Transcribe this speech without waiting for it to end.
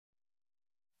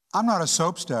I'm not a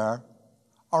soap star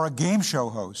or a game show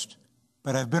host,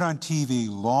 but I've been on TV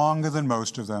longer than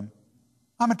most of them.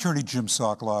 I'm attorney Jim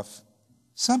Sokolove.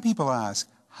 Some people ask,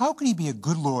 how can he be a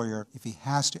good lawyer if he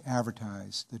has to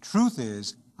advertise? The truth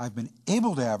is, I've been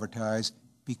able to advertise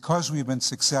because we've been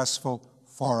successful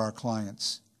for our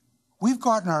clients. We've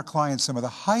gotten our clients some of the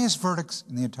highest verdicts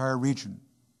in the entire region.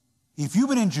 If you've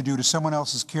been injured due to someone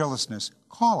else's carelessness,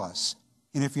 call us.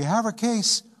 And if you have a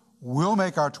case, we'll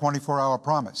make our 24-hour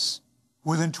promise.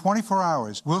 Within 24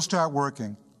 hours, we'll start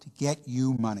working to get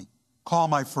you money. Call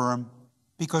my firm,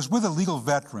 because we're the legal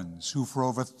veterans who for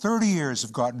over 30 years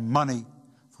have gotten money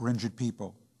for injured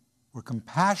people. We're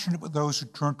compassionate with those who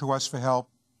turn to us for help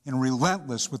and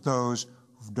relentless with those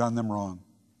who've done them wrong.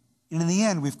 And in the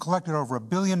end, we've collected over $1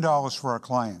 billion for our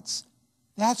clients.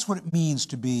 That's what it means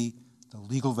to be the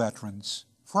legal veterans.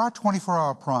 For our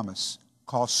 24-hour promise,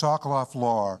 call Sokolove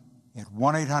Law at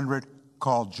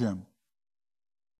 1-800-CALL-JIM.